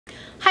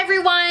Hi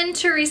everyone,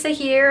 Theresa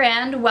here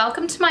and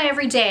welcome to my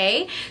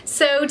everyday.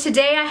 So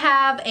today I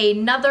have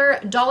another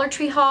Dollar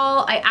Tree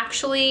haul. I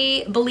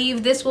actually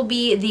believe this will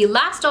be the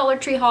last Dollar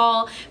Tree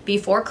haul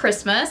before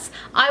Christmas.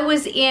 I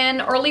was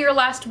in earlier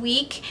last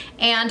week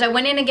and I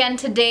went in again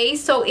today,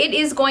 so it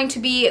is going to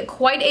be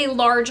quite a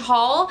large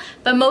haul,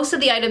 but most of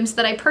the items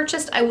that I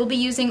purchased I will be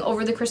using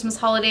over the Christmas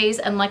holidays,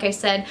 and like I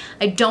said,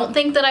 I don't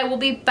think that I will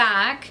be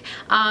back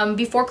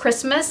before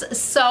Christmas,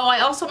 so I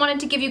also wanted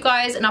to give you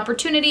guys an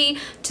opportunity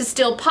to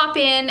still pop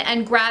in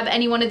and grab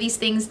any one of these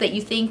things that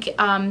you think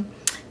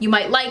you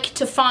might like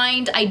to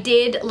find. I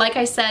did, like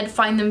I said,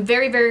 find them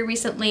very, very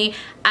recently,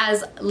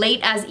 as late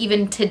as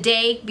even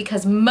today,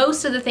 because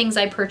most of the things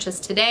I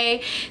purchased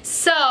today.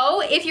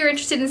 So if you're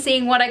interested in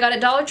seeing what I got at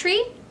Dollar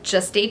Tree,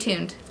 just stay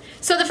tuned.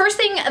 So the first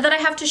thing that I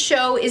have to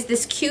show is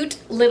this cute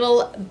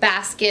little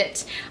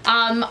basket.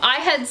 I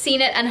had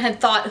seen it and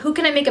had thought, who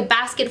can I make a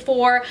basket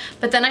for?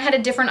 But then I had a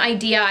different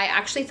idea. I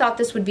actually thought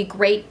this would be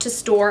great to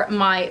store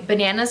my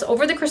bananas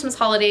over the Christmas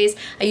holidays.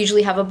 I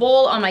usually have a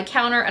bowl on my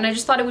counter and I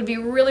just thought it would be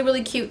really,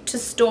 really cute to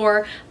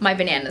store my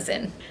bananas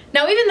in.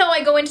 Now, even though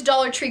I go into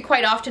Dollar Tree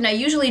quite often, I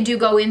usually do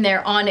go in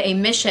there on a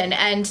mission,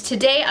 and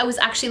today I was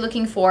actually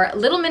looking for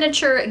little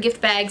miniature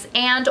gift bags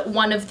and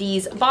one of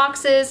these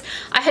boxes.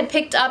 I had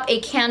picked up a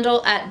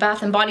candle at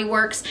Bath & Body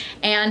Works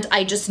and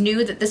I just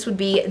knew that this would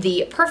be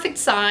the perfect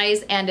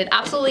size, and it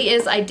absolutely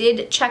is. I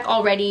did check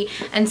already,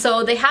 and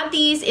so they had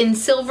these in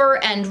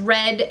silver and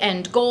red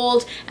and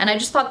gold, and I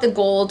just thought the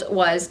gold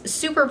was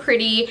super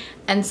pretty,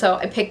 and so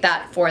I picked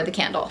that for the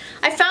candle.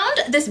 I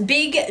found this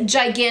big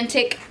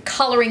gigantic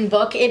coloring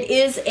book. It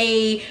is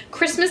a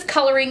Christmas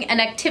coloring and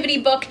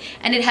activity book,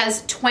 and it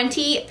has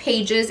 20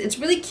 pages. It's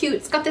really cute.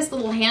 It's got this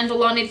little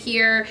handle on it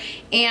here,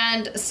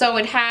 and so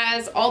it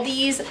has all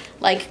these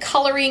like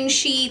coloring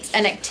sheets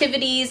and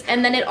activities,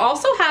 and then it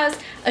also has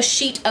a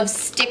sheet of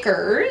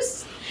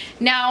stickers.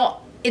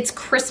 Now, it's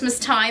Christmas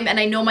time and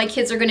I know my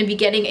kids are going to be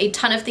getting a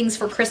ton of things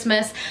for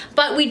Christmas,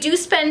 but we do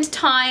spend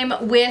time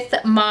with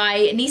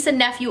my niece and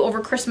nephew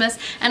over Christmas,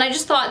 and I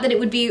just thought that it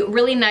would be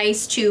really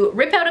nice to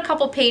rip out a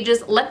couple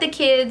pages, let the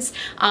kids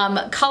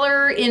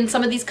color in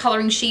some of these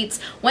coloring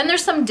sheets when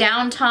there's some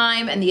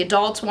downtime and the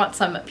adults want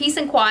some peace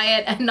and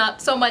quiet and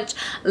not so much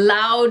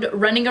loud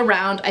running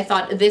around. I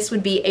thought this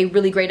would be a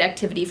really great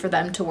activity for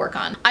them to work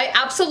on. I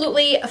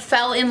absolutely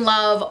fell in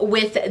love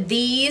with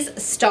these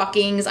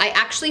stockings. I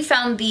actually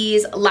found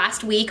these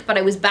last week, but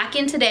I was back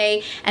in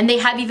today and they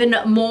have even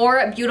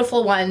more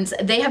beautiful ones.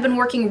 They have been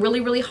working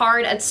really, really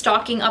hard at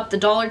stocking up the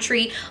Dollar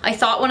Tree. I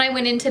thought when I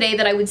went in today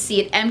that I would see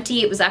it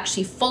empty. It was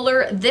actually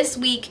fuller this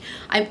week.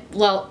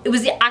 Well, it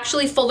was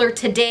actually fuller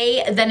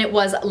today than it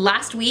was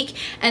last week,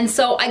 and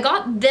so I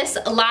got this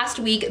last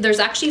week. There's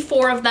actually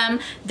 4 of them.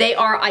 They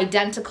are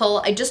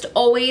identical. I just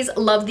always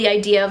love the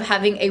idea of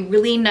having a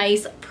really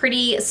nice,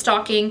 pretty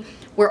stocking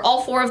where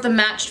all 4 of them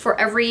matched for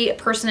every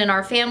person in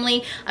our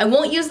family. I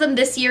won't use them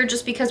this year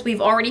just because we've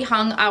already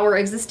hung our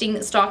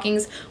existing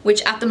stockings,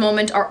 which at the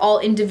moment are all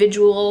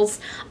individuals,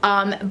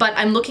 but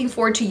I'm looking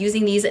forward to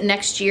using these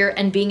next year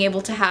and being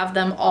able to have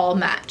them all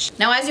match.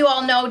 Now, as you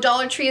all know,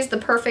 Dollar Tree is the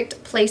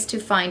perfect place to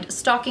find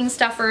stocking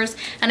stuffers,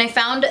 and I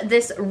found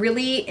this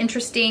really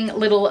interesting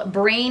little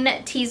brain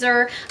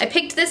teaser. I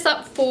picked this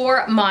up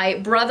for my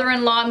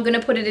brother-in-law. I'm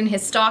gonna put it in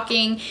his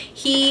stocking.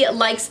 He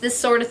likes this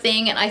sort of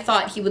thing and I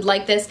thought he would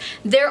like this.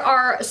 There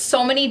are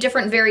so many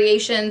different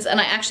variations and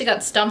I actually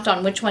got stumped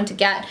on which one to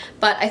get,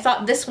 but I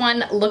thought this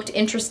one looked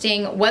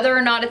interesting. Whether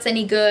or not it's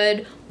any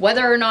good,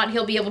 whether or not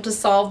he'll be able to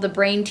solve the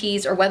brain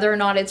tease, or whether or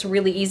not it's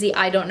really easy,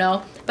 I don't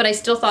know, but I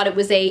still thought it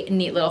was a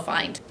neat little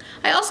find.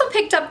 I also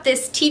picked up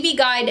this TV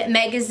Guide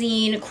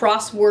magazine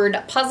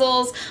crossword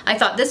puzzles. I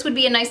thought this would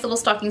be a nice little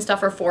stocking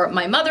stuffer for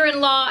my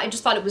mother-in-law. I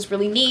just thought it was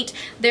really neat.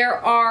 There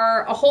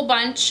are a whole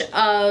bunch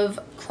of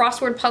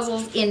crossword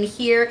puzzles in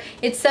here.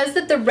 It says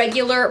that the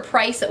regular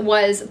price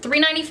was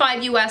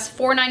 $3.95 US,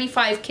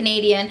 $4.95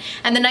 Canadian,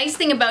 and the nice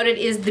thing about it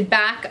is the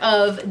back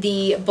of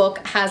the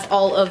book has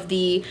all of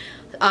the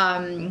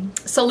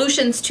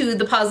solutions to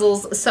the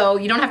puzzles, so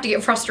you don't have to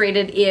get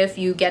frustrated if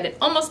you get it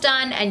almost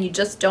done and you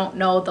just don't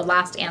know the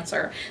last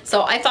answer.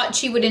 So I thought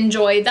she would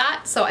enjoy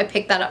that, so I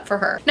picked that up for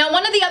her. Now,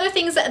 one of the other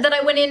things that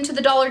I went into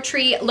the Dollar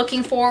Tree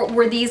looking for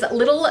were these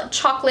little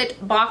chocolate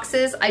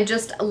boxes. I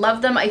just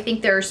love them. I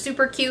think they're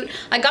super cute.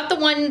 I got the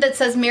one that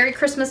says Merry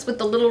Christmas with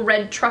the little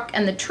red truck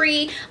and the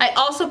tree. I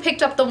also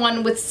picked up the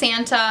one with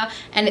Santa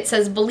and it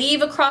says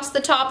Believe across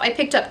the top. I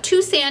picked up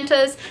 2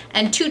 Santas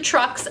and 2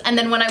 trucks, and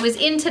then when I was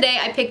in today,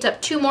 I picked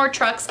up 2 more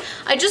trucks.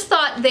 I just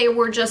thought they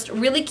were just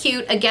really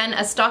cute, again,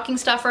 as stocking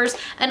stuffers,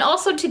 and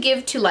also to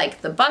give to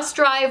like the bus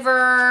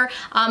driver,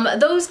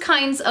 those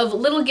kinds of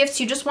little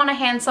gifts. You just want to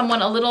hand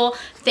someone a little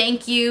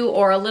thank you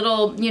or a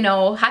little, you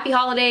know, happy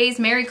holidays,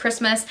 Merry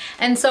Christmas.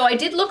 And so I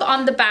did look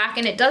on the back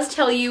and it does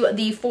tell you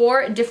the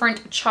 4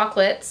 different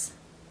chocolates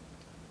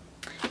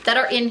that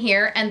are in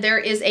here, and there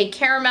is a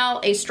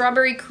caramel, a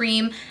strawberry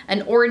cream,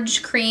 an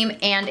orange cream,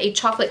 and a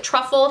chocolate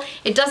truffle.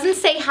 It doesn't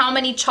say how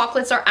many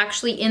chocolates are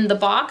actually in the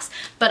box,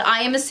 but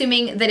I am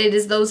assuming that it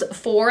is those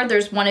 4.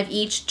 There's one of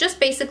each, just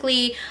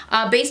basically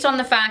based on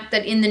the fact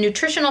that in the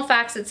nutritional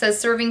facts it says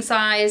serving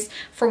size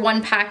for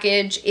one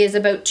package is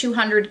about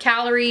 200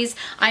 calories.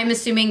 I'm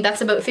assuming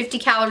that's about 50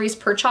 calories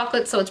per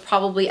chocolate, so it's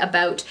probably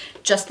about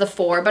just the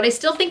 4, but I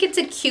still think it's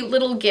a cute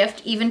little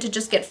gift even to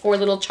just get 4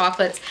 little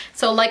chocolates.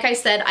 So like I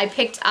said, I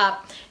picked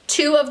up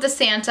 2 of the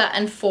Santa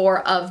and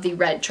 4 of the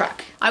red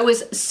truck. I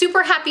was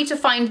super happy to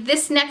find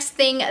this next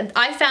thing.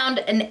 I found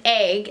an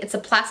egg. It's a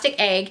plastic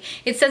egg.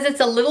 It says it's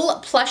a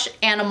little plush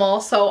animal,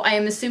 so I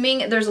am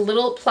assuming there's a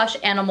little plush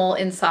animal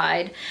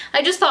inside.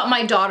 I just thought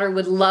my daughter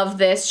would love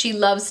this. She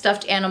loves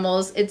stuffed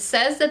animals. It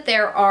says that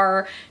there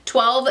are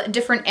 12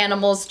 different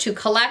animals to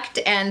collect,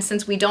 and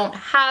since we don't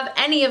have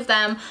any of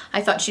them,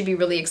 I thought she'd be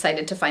really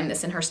excited to find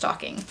this in her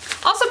stocking.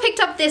 Also picked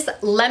up this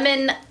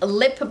lemon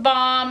lip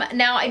balm.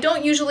 Now, I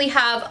don't usually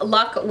have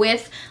luck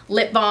with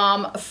lip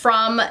balm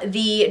from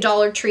the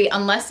Dollar Tree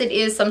unless it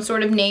is some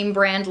sort of name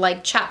brand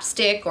like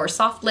Chapstick or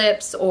Soft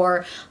Lips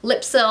or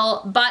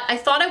Lipsil, but I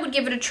thought I would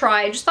give it a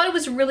try. I just thought it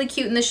was really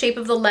cute in the shape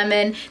of the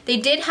lemon. They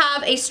did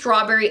have a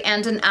strawberry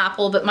and an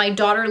apple, but my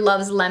daughter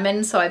loves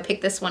lemon, so I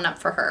picked this one up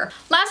for her.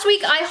 Last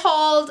week I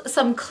hauled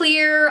some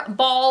clear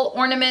ball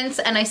ornaments,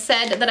 and I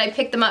said that I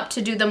picked them up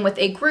to do them with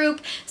a group,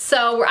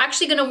 so we're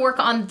actually going to work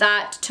on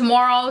that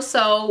tomorrow.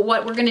 So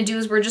what we're going to do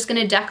is we're just going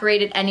to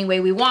decorate it any way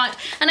we want,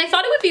 and I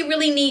thought it would be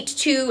really neat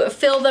to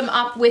fill them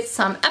up with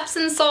some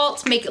Epsom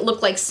salt, make it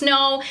look like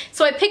snow.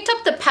 So I picked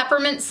up the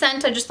peppermint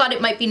scent. I just thought it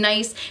might be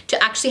nice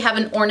to actually have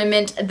an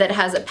ornament that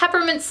has a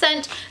peppermint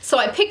scent. So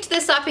I picked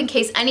this up in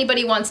case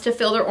anybody wants to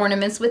fill their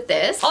ornaments with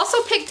this.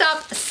 Also picked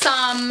up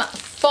some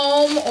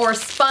foam or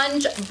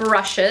sponge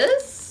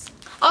brushes.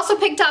 Also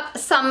picked up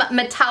some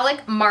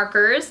metallic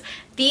markers.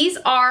 These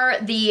are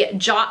the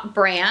Jot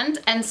brand,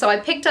 and so I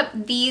picked up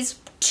these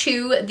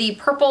 2, the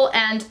purple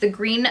and the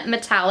green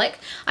metallic.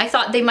 I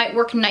thought they might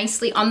work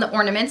nicely on the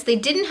ornaments. They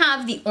didn't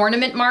have the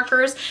ornament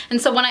markers, and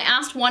so when I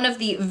asked one of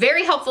the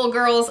very helpful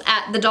girls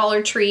at the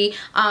Dollar Tree,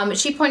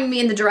 she pointed me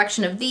in the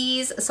direction of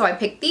these, so I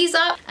picked these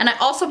up. And I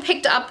also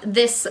picked up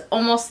this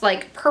almost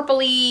like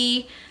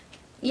purpley,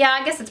 yeah,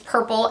 I guess it's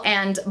purple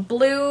and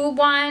blue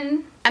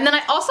one. And then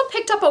I also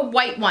picked up a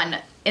white one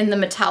in the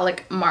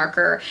metallic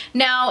marker.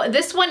 Now,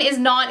 this one is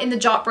not in the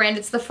Jot brand,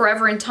 it's the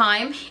Forever in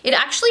Time. It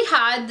actually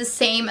had the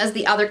same as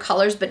the other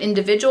colors, but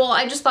individual.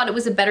 I just thought it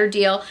was a better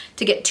deal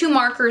to get 2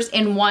 markers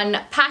in one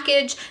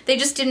package. They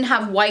just didn't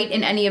have white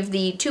in any of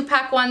the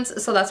 2-pack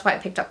ones, so that's why I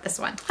picked up this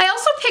one. I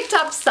also picked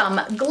up some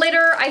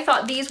glitter. I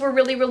thought these were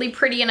really, really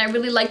pretty, and I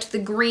really liked the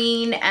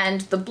green and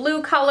the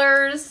blue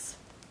colors.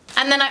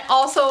 And then I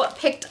also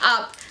picked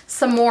up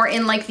some more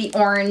in like the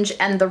orange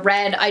and the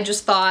red. I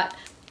just thought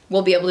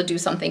we'll be able to do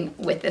something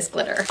with this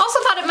glitter. Also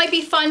thought it might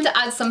be fun to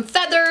add some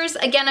feathers.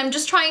 Again, I'm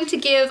just trying to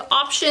give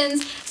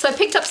options. So I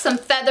picked up some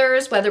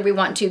feathers, whether we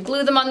want to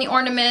glue them on the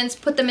ornaments,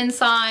 put them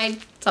inside,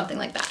 something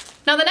like that.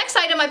 Now the next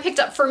item I picked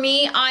up for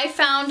me, I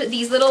found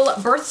these little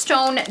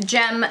birthstone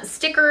gem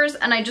stickers,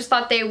 and I just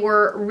thought they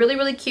were really,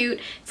 really cute.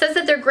 It says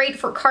that they're great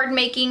for card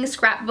making,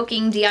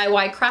 scrapbooking,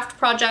 DIY craft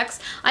projects.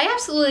 I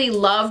absolutely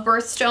love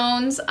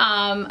birthstones,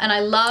 and I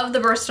love the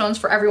birthstones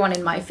for everyone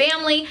in my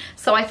family,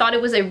 so I thought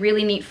it was a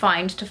really neat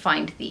find to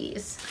find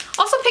these.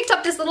 Also picked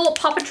up this little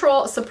Paw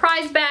Patrol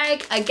surprise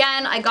bag.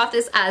 Again, I got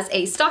this as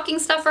a stocking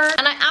stuffer,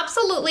 and I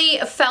absolutely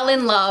fell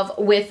in love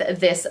with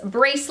this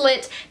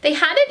bracelet. They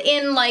had it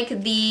in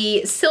like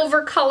the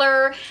silver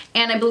color,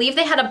 and I believe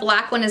they had a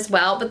black one as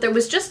well, but there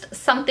was just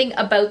something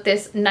about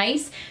this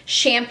nice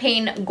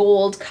champagne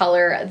gold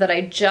color that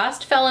I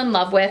just fell in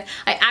love with.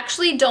 I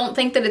actually don't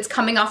think that it's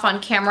coming off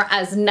on camera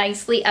as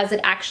nicely as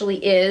it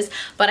actually is,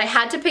 but I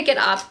had to pick it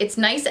up. It's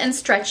nice and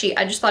stretchy.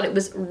 I just thought it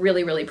was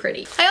really, really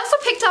pretty. I also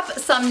picked up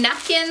some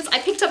napkins. I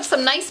picked up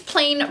some nice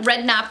plain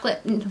red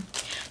napkins.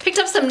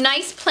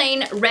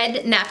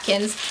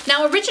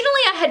 Now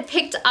originally I had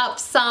picked up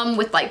some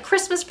with like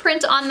Christmas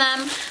print on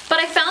them, but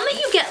I found that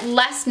you get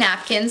less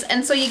napkins,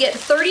 and so you get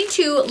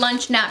 32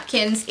 lunch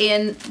napkins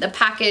in the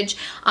package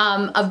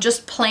of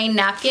just plain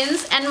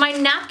napkins, and my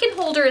napkin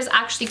holder is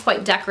actually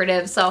quite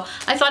decorative, so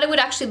I thought it would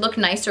actually look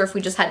nicer if we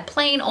just had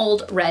plain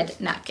old red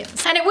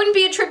napkins. And it wouldn't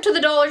be a trip to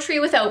the Dollar Tree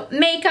without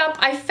makeup.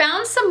 I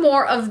found some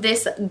more of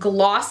this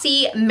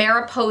glossy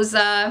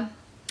Mariposa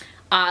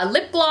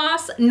lip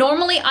gloss.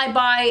 Normally I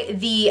buy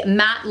the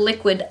matte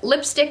liquid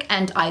lipstick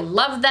and I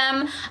love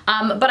them,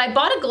 but I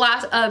bought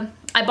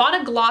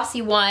a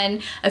glossy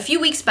one a few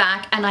weeks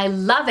back and I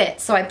love it.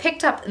 So I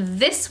picked up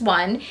this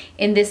one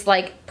in this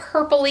like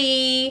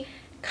purpley,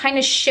 kind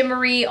of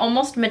shimmery,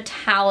 almost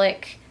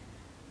metallic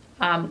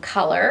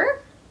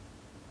color.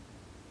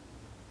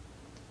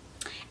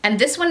 And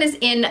this one is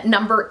in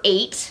number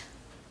 8.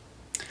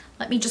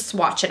 Let me just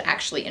swatch it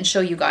actually and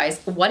show you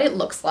guys what it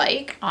looks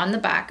like on the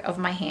back of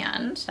my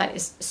hand. That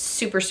is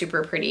super,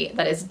 super pretty.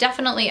 That is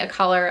definitely a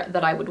color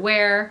that I would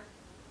wear.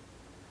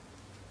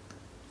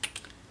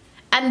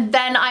 And And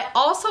then I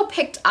also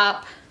picked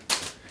up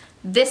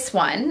this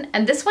one,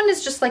 and this one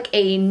is just like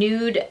a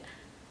nude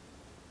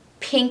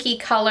pinky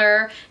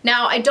color.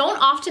 Now, I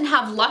don't often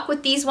have luck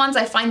with these ones.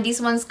 I find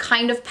these ones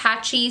kind of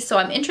patchy, so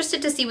I'm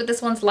interested to see what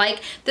this one's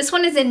like. This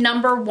one is in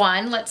number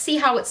 1. Let's see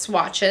how it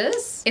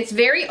swatches. It's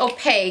very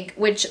opaque,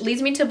 which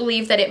leads me to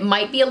believe that it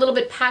might be a little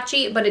bit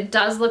patchy, but it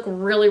does look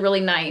really,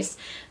 really nice.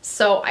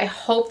 So I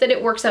hope that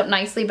it works out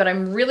nicely, but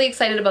I'm really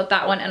excited about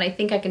that one, and I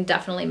think I can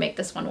definitely make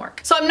this one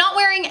work. So I'm not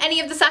wearing any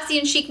of the Sassy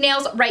and Chic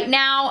nails right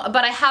now,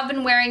 but I have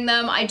been wearing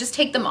them. I just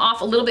take them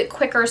off a little bit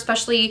quicker,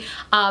 especially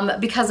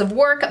because of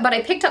work, but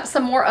I picked up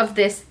some more of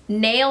this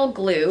nail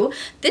glue.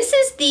 This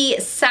is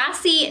the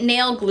Sassy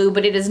nail glue,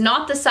 but it is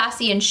not the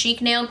Sassy and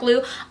Chic nail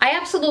glue. I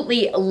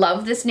absolutely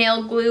love this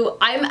nail glue.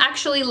 I'm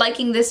actually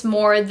liking this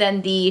more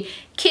than the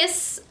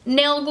Kiss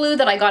nail glue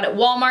that I got at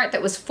Walmart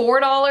that was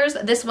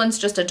 $4. This one's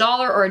just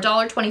 $1 or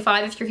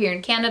 $1.25 if you're here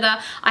in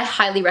Canada. I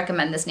highly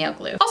recommend this nail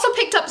glue. Also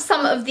picked up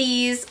some of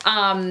these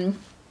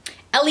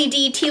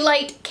LED tea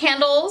light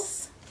candles.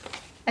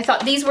 I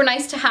thought these were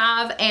nice to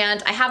have,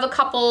 and I have a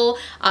couple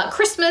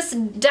Christmas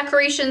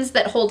decorations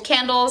that hold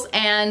candles,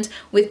 and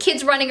with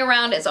kids running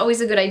around, it's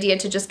always a good idea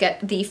to just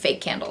get the fake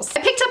candles. I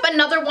picked up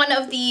another one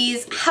of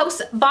these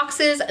house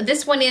boxes.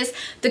 This one is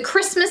the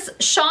Christmas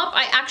shop.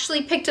 I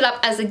actually picked it up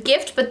as a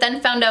gift, but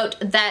then found out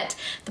that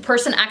the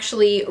person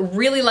actually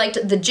really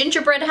liked the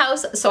gingerbread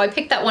house, so I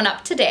picked that one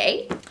up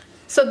today.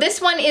 So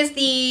this one is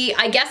the,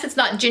 I guess it's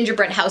not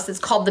gingerbread house, it's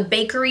called the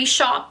bakery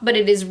shop, but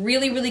it is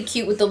really, really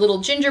cute with the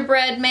little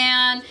gingerbread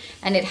man,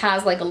 and it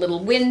has like a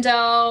little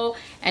window,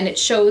 and it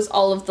shows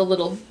all of the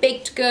little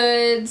baked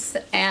goods,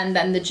 and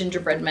then the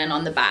gingerbread man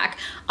on the back.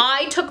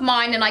 I took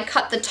mine and I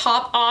cut the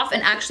top off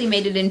and actually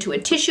made it into a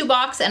tissue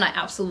box, and I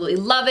absolutely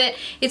love it.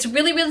 It's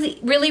really, really,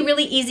 really,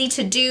 really easy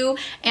to do,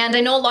 and I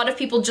know a lot of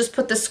people just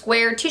put the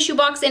square tissue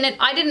box in it.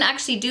 I didn't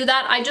actually do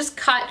that. I just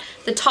cut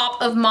the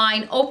top of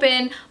mine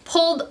open,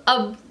 pulled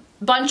a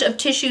bunch of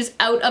tissues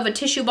out of a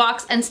tissue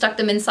box and stuck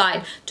them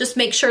inside. Just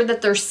make sure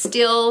that they're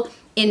still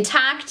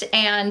intact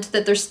and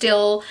that they're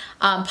still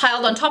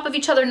piled on top of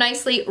each other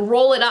nicely.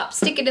 Roll it up,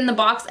 stick it in the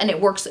box, and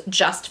it works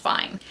just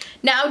fine.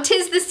 Now,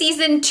 'tis the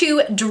season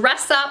to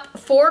dress up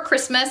for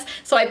Christmas,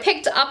 so I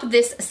picked up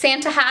this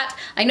Santa hat.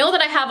 I know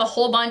that I have a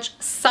whole bunch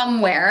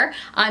somewhere.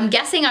 I'm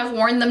guessing I've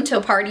worn them to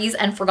parties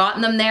and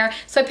forgotten them there.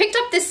 So I picked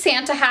up this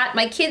Santa hat.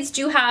 My kids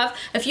do have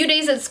a few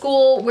days at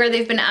school where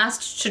they've been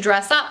asked to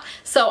dress up,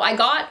 so I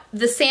got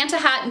the Santa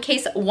hat in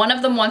case one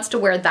of them wants to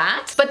wear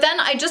that. But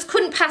then I just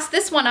couldn't pass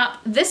this one up.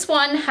 This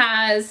one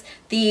has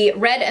the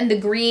red and the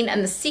green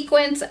and the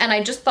sequins, and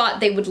I just thought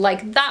they would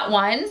like that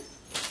one.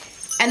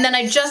 And then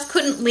I just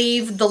couldn't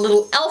leave the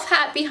little elf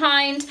hat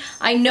behind.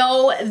 I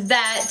know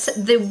that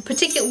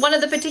one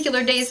of the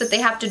particular days that they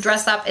have to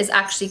dress up is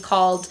actually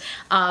called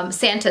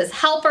Santa's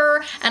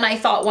Helper, and I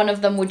thought one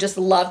of them would just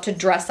love to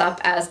dress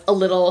up as a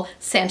little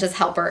Santa's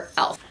Helper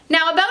elf.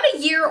 Now, about a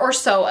year or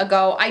so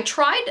ago, I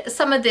tried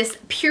some of this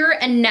Pure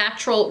and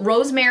Natural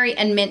Rosemary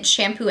and Mint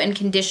shampoo and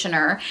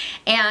conditioner,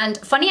 and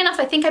funny enough,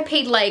 I think I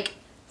paid like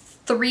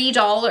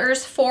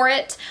 $3 for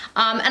it,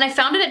 and I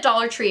found it at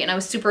Dollar Tree, and I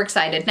was super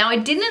excited. Now, I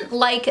didn't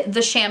like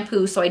the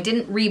shampoo, so I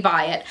didn't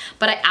rebuy it,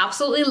 but I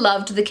absolutely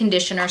loved the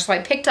conditioner, so I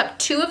picked up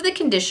 2 of the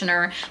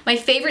conditioner. My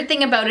favorite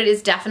thing about it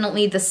is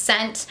definitely the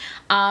scent,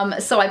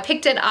 so I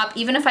picked it up,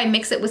 even if I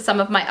mix it with some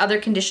of my other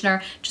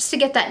conditioner, just to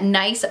get that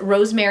nice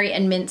rosemary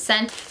and mint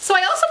scent. So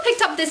I also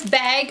picked up this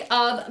bag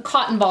of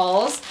cotton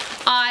balls.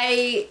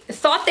 I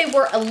thought they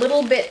were a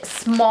little bit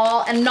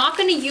small, and not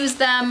going to use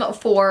them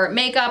for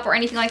makeup or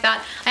anything like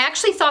that. I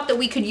actually thought that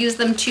we could use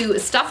them to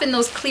stuff in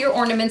those clear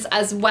ornaments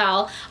as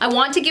well. I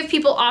want to give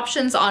people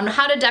options on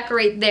how to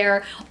decorate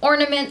their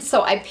ornaments,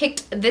 so I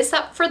picked this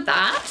up for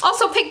that.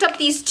 Also picked up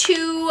these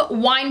 2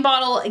 wine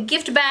bottle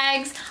gift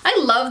bags. I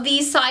love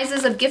these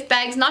sizes of gift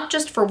bags, not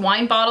just for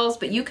wine bottles,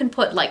 but you can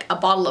put like a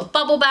bottle of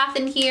bubble bath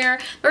in here.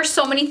 There are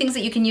so many things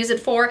that you can use it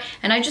for,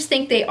 and I just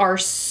think they are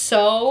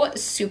so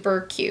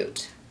super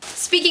cute.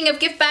 Speaking of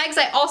gift bags,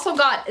 I also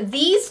got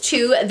these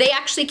 2. They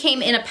actually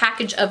came in a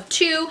package of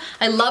 2.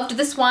 I loved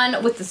this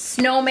one with the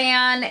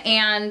snowman,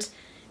 and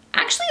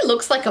actually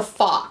looks like a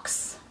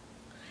fox.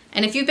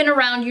 And if you've been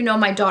around, you know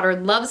my daughter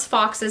loves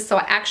foxes, so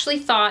I actually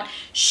thought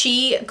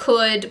she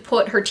could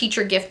put her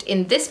teacher gift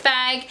in this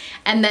bag,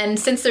 and then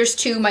since there's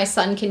 2, my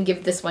son can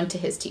give this one to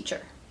his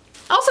teacher.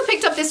 I also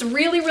picked up this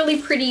really, really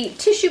pretty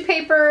tissue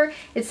paper.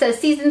 It says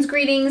Season's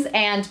Greetings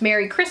and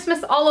Merry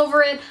Christmas all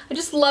over it. I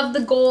just love the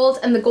gold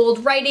and the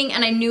gold writing,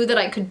 and I knew that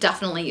I could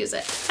definitely use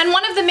it. And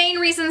one of the main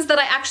reasons that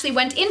I actually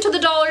went into the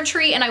Dollar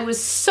Tree and I was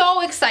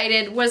so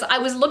excited was I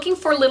was looking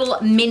for little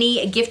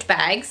mini gift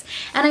bags,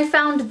 and I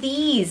found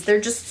these. They're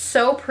just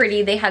so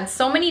pretty. They had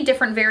so many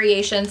different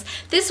variations.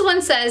 This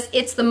one says,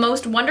 "It's the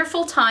most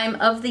wonderful time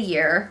of the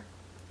year."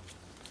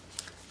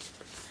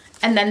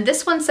 And then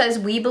this one says,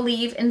 "We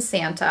believe in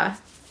Santa."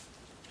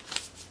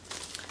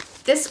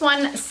 This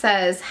one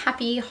says,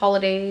 "Happy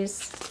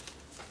Holidays."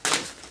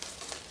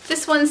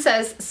 This one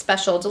says,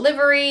 "Special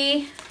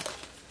delivery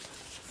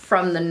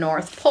from the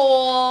North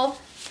Pole."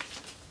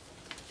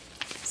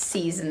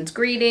 Season's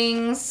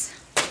Greetings.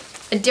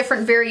 A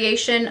different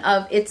variation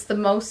of It's the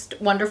Most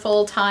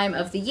Wonderful Time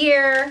of the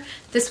Year.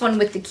 This one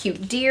with the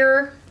cute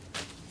deer.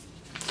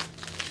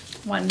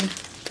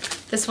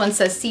 This one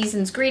says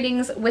Season's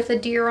Greetings with a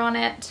deer on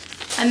it.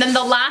 And then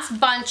the last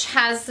bunch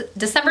has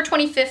December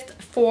 25th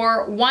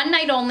for one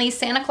night only.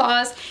 Santa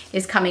Claus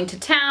is coming to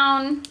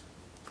town.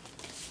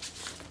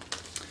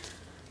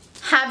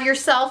 Have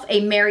yourself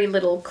a merry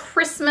little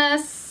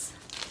Christmas.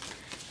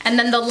 And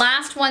then the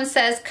last one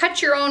says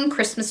cut your own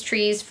Christmas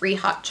trees, free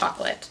hot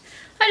chocolate.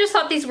 I just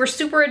thought these were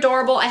super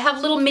adorable. I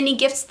have little mini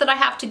gifts that I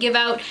have to give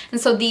out, and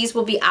so these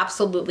will be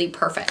absolutely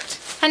perfect.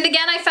 And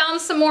again, I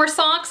found some more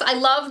socks. I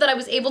love that I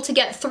was able to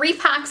get 3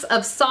 packs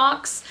of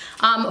socks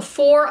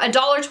for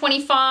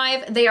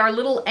 $1.25. They are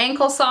little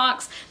ankle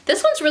socks.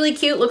 This one's really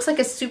cute, looks like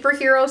a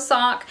superhero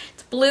sock.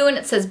 It's blue and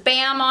it says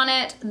BAM on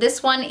it.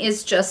 This one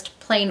is just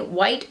plain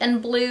white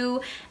and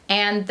blue.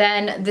 And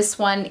then this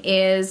one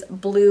is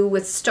blue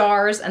with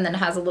stars and then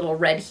has a little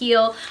red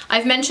heel.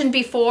 I've mentioned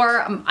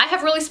before, I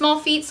have really small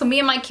feet, so me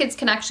and my kids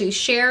can actually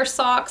share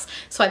socks.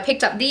 So I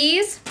picked up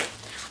these.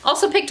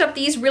 Also picked up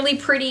these really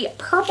pretty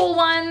purple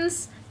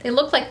ones. They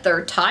look like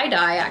they're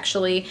tie-dye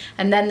actually.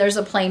 And then there's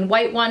a plain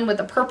white one with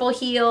a purple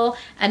heel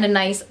and a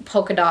nice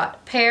polka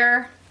dot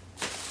pair.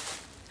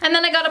 And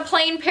then I got a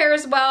plain pair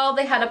as well.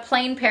 They had a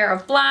plain pair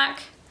of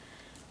black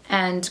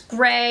and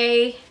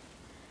gray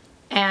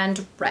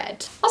and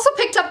red. Also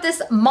picked up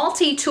this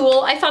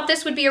multi-tool. I thought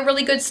this would be a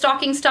really good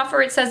stocking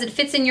stuffer. It says it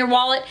fits in your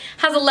wallet,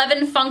 has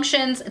 11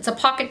 functions. It's a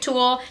pocket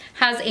tool,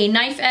 has a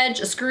knife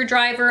edge, a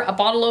screwdriver, a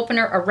bottle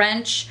opener, a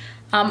wrench.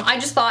 I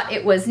just thought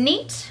it was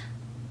neat.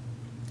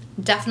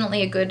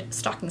 Definitely a good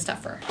stocking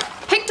stuffer.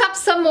 Picked up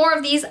some more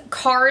of these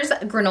Cars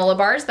granola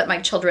bars that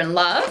my children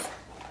love.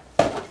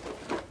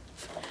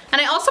 And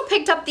I also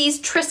picked up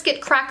these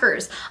Triscuit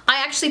crackers.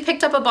 I actually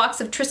picked up a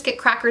box of Triscuit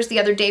crackers the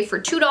other day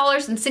for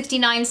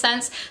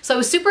 $2.69. So I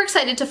was super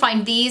excited to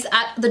find these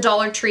at the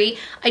Dollar Tree.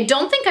 I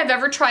don't think I've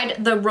ever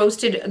tried the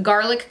roasted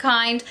garlic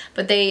kind,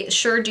 but they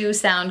sure do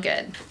sound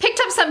good.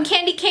 Picked up some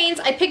candy canes.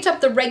 I picked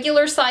up the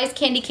regular size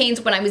candy canes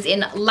when I was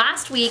in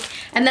last week,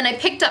 and then I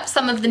picked up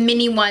some of the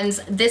mini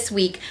ones this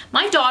week.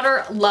 My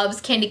daughter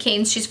loves candy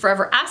canes. She's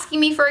forever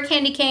asking me for a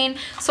candy cane.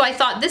 So I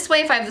thought this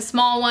way, if I have the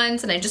small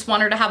ones and I just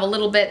want her to have a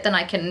little bit, then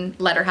I can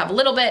let her have a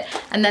little bit,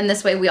 and then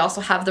this way we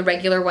also have the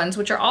regular ones,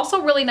 which are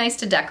also really nice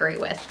to decorate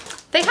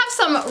with. They have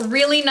some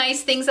really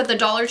nice things at the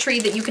Dollar Tree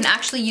that you can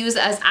actually use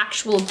as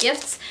actual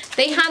gifts.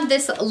 They had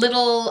this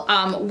little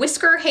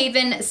Whisker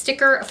Haven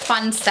sticker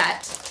fun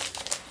set,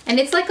 and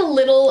it's like a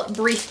little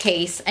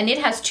briefcase, and it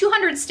has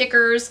 200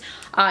 stickers,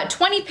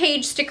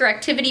 20-page sticker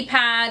activity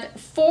pad,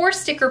 4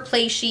 sticker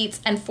play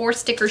sheets, and 4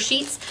 sticker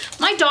sheets.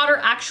 My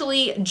daughter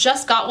actually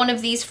just got one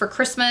of these for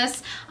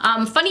Christmas.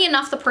 Funny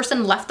enough, the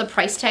person left the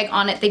price tag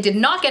on it. They did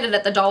not get it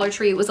at the Dollar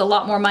Tree. It was a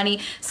lot more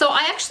money. So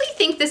I actually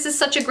think this is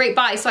such a great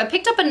buy. So I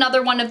picked up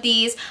another one of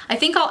these. I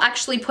think I'll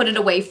actually put it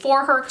away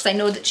for her because I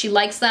know that she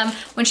likes them.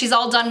 When she's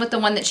all done with the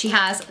one that she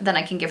has, then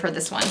I can give her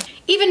this one.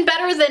 Even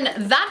better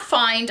than that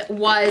find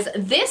was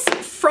this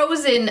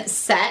Frozen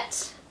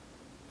set.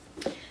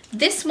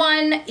 This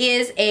one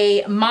is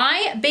a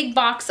My Big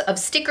Box of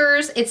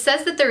stickers. It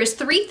says that there is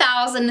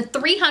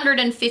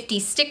 3,350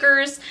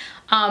 stickers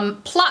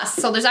plus,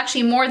 so there's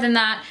actually more than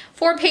that.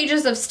 4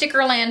 pages of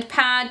Stickerland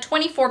pad,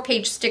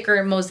 24-page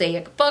sticker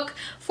mosaic book,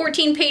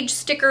 14-page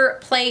sticker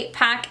play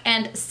pack,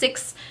 and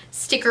 6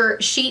 sticker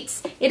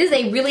sheets. It is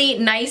a really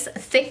nice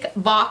thick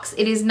box.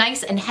 It is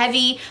nice and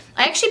heavy.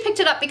 I actually picked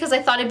it up because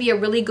I thought it'd be a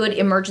really good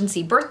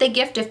emergency birthday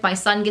gift if my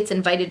son gets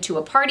invited to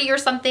a party or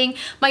something.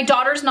 My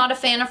daughter's not a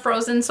fan of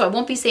Frozen, so I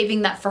won't be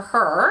saving that for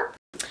her.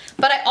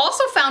 But I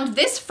also found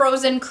this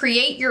Frozen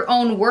Create Your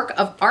Own Work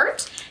of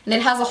Art, and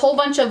it has a whole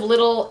bunch of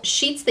little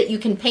sheets that you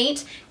can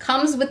paint.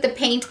 Comes with the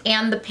paint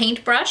and the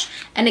paintbrush.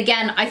 And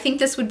again, I think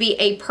this would be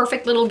a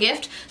perfect little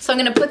gift. So I'm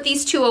gonna put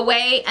these 2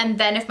 away, and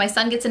then if my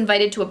son gets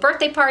invited to a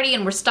birthday party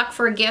and we're stuck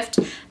for a gift,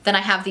 then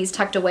I have these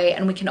tucked away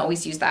and we can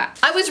always use that.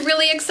 I was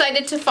really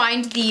excited to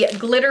find the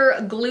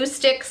glitter glue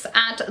sticks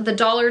at the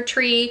Dollar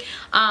Tree.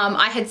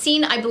 I had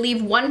seen, I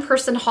believe, one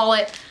person haul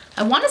it.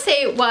 I wanna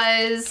say it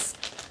was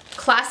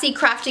Classy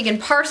Crafting and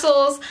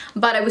Parcels,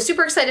 but I was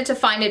super excited to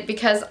find it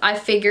because I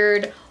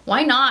figured,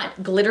 why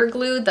not glitter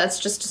glue? That's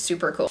just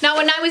super cool. Now,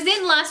 when I was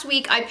in last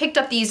week, I picked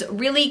up these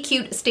really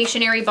cute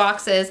stationery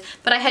boxes,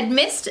 but I had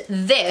missed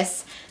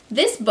this.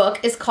 This book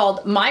is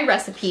called My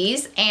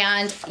Recipes,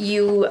 and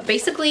you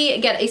basically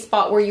get a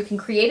spot where you can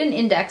create an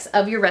index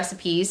of your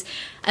recipes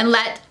and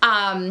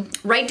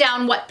write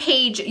down what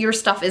page your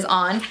stuff is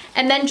on,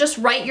 and then just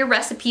write your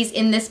recipes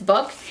in this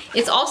book.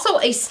 It's also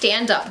a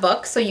stand-up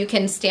book, so you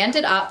can stand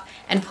it up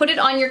and put it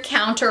on your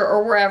counter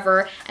or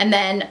wherever, and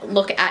then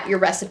look at your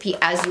recipe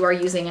as you are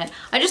using it.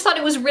 I just thought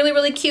it was really,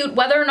 really cute.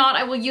 Whether or not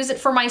I will use it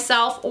for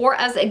myself or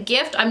as a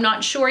gift, I'm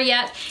not sure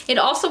yet. It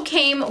also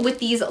came with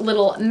these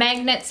little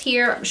magnets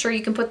here. I'm sure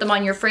you can put them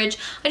on your fridge.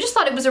 I just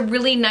thought it was a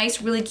really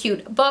nice, really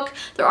cute book.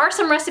 There are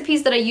some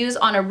recipes that I use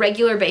on a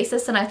regular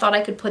basis, and I thought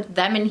I could put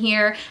them in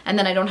here, and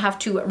then I don't have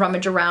to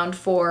rummage around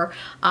for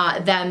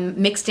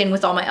them mixed in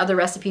with all my other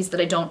recipes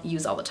that I don't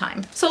use all the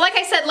time. So like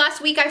I said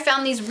last week, I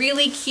found these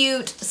really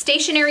cute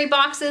stationery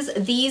boxes.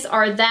 These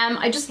are them.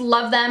 I just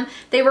love them.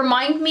 They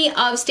remind me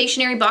of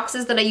stationery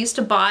boxes that I used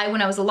to buy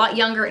when I was a lot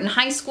younger in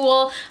high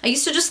school. I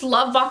used to just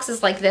love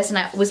boxes like this, and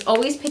I was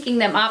always picking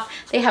them up.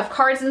 They have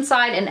cards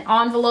inside and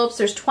envelopes.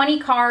 There's 20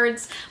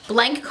 cards,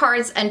 blank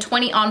cards, and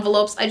 20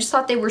 envelopes. I just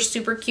thought they were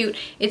super cute.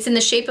 It's in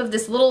the shape of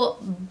this little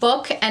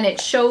book, and it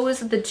shows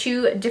the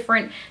two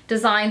different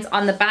designs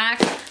on the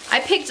back. I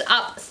picked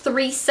up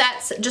 3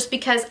 sets just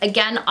because,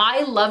 again,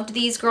 I loved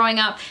these growing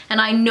up, and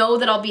I know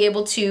that I'll be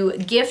able to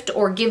gift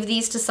or give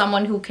these to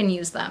someone who can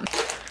use them.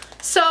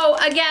 So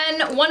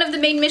again, one of the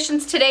main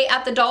missions today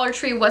at the Dollar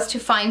Tree was to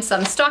find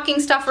some stocking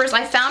stuffers.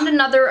 I found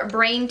another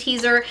brain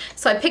teaser,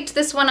 so I picked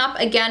this one up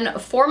again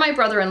for my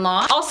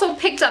brother-in-law. Also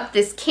picked up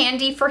this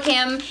candy for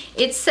him.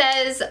 It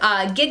says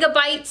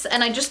gigabytes,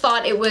 and I just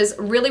thought it was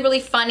really,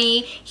 really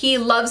funny. He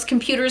loves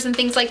computers and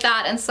things like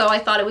that, and so I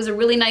thought it was a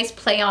really nice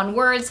play on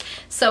words.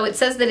 So it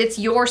says that it's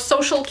your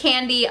social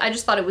candy. I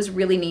just thought it was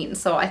really neat, and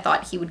so I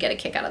thought he would get a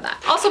kick out of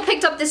that. Also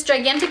picked up this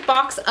gigantic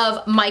box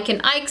of Mike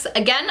and Ike's.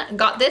 Again,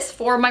 got this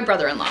for my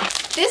brother-in-law.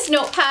 This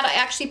notepad I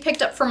actually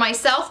picked up for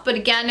myself, but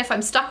again, if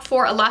I'm stuck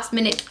for a last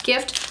minute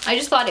gift, I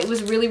just thought it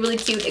was really, really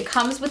cute. It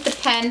comes with the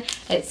pen.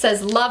 It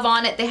says love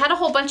on it. They had a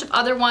whole bunch of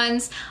other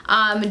ones,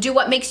 do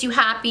what makes you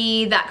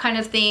happy, that kind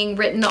of thing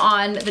written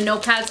on the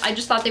notepads. I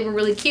just thought they were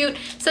really cute.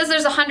 It says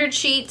there's 100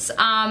 sheets,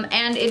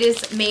 and it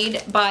is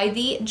made by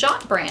the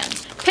Jot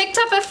brand. Picked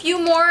up a few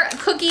more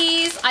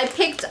cookies. I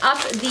picked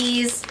up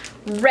these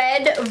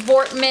red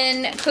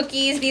Vortman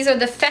cookies. These are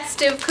the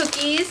festive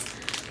cookies.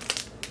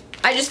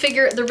 I just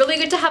figure they're really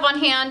good to have on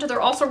hand.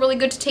 They're also really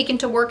good to take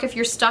into work if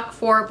you're stuck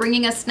for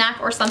bringing a snack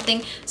or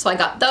something. So I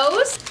got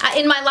those.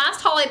 In my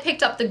last haul, I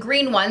picked up the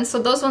green ones, so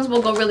those ones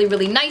will go really,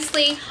 really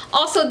nicely.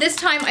 Also, this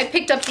time I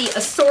picked up the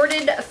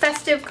assorted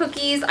festive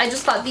cookies. I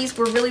just thought these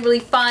were really,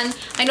 really fun.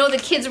 I know the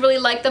kids really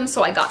like them,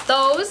 so I got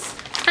those.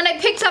 And I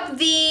picked up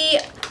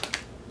the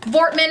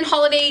Vortman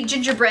Holiday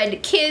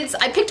Gingerbread Kids.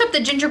 I picked up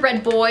the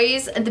gingerbread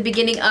boys at the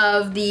beginning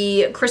of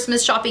the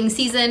Christmas shopping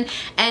season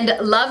and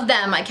loved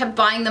them. I kept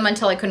buying them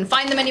until I couldn't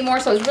find them anymore,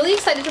 so I was really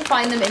excited to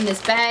find them in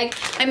this bag.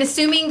 I'm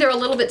assuming they're a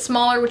little bit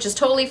smaller, which is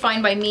totally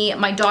fine by me.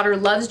 My daughter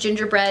loves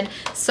gingerbread,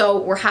 so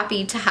we're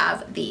happy to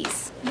have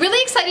these.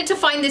 Really excited to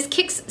find this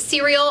Kix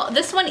cereal.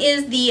 This one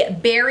is the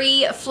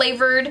berry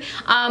flavored.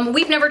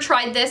 We've never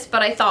tried this,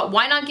 but I thought,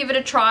 why not give it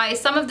a try?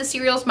 Some of the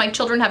cereals my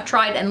children have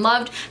tried and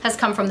loved has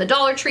come from the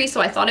Dollar Tree, so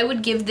I thought I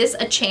would give this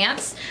a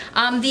chance.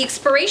 The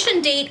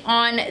expiration date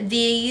on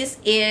these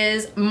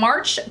is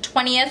March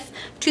 20th,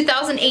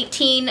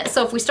 2018.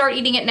 So if we start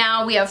eating it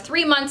now, we have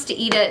 3 months to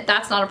eat it.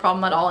 That's not a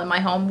problem at all in my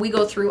home. We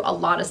go through a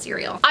lot of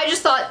cereal. I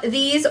just thought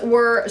these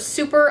were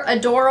super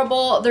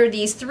adorable. They're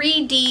these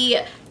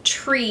 3D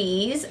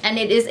trees, and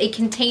it is a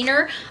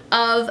container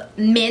of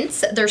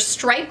mints. They're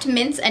striped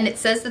mints, and it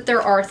says that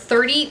there are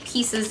 30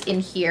 pieces in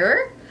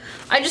here.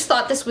 I just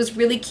thought this was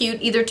really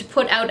cute, either to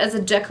put out as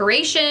a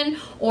decoration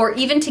or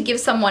even to give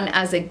someone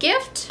as a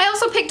gift. I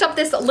also picked up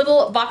this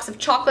little box of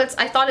chocolates.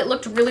 I thought it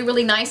looked really,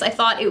 really nice. I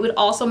thought it would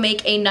also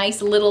make a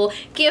nice little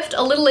gift,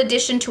 a little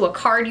addition to a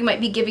card you might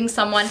be giving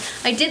someone.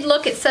 I did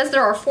look, it says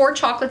there are 4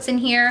 chocolates in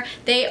here.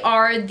 They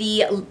are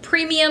the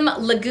Premium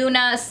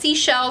Laguna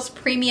Seashells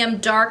Premium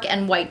Dark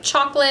and White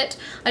Chocolate.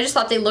 I just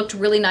thought they looked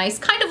really nice,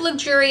 kind of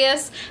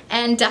luxurious,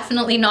 and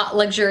definitely not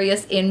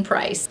luxurious in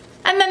price.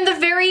 And then the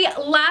very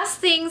last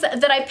things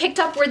that I picked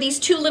up were these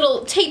 2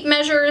 little tape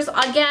measures.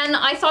 Again,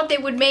 I thought they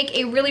would make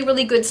a really,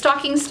 really good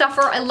stocking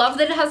stuffer. I love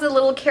that it has a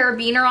little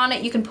carabiner on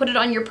it. You can put it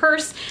on your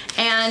purse,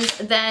 and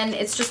then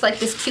it's just like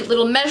this cute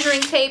little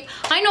measuring tape.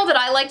 I know that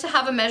I like to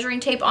have a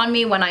measuring tape on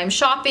me when I'm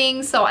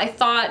shopping, so I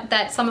thought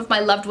that some of my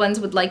loved ones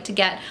would like to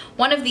get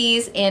one of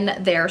these in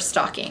their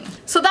stocking.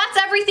 So that's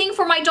everything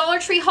for my Dollar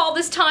Tree haul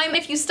this time.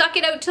 If you stuck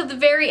it out to the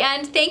very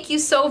end, thank you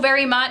so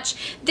very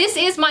much. This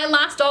is my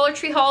last Dollar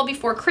Tree haul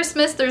before Christmas.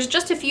 There's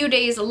just a few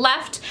days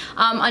left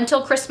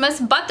until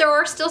Christmas, but there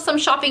are still some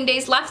shopping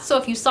days left, so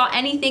if you saw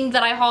anything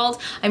that I hauled,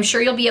 I'm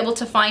sure you'll be able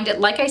to find it.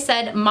 Like I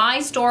said,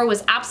 my store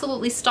was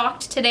absolutely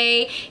stocked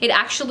today. It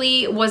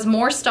actually was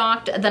more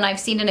stocked than I've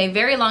seen in a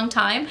very long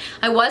time.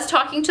 I was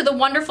talking to the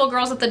wonderful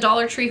girls at the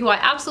Dollar Tree who I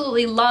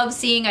absolutely love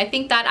seeing. I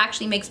think that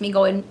actually makes me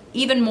go in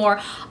even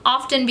more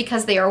often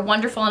because they are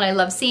wonderful and I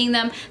love seeing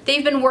them.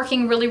 They've been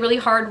working really, really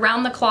hard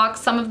round the clock.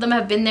 Some of them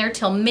have been there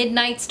till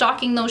midnight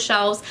stocking those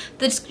shelves.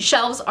 The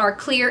shelves are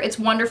clear. It's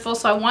wonderful.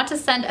 So I want to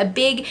send a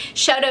big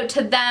shout out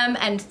to them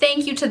and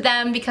thank you to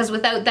them, because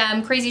without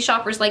them, crazy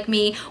shoppers like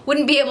me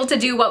wouldn't be able to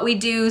do what we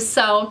do.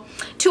 So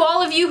to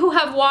all of you who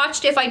have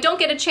watched, if I don't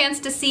get a chance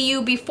to see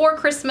you before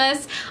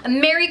Christmas, a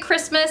Merry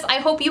Christmas. I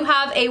hope you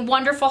have a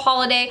wonderful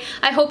holiday.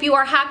 I hope you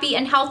are happy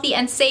and healthy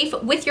and safe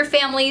with your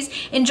families,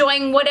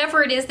 enjoying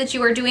whatever it is that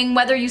you are doing,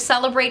 whether you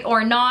celebrate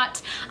or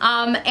not.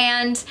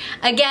 And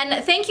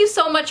again, thank you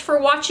so much for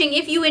watching.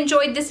 If you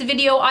enjoyed this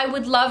video, I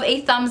would love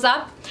a thumbs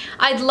up.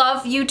 I'd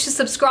love you to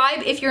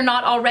subscribe if you're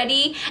not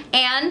already,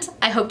 and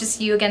I hope to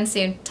see you again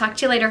soon. Talk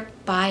to you later.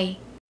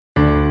 Bye.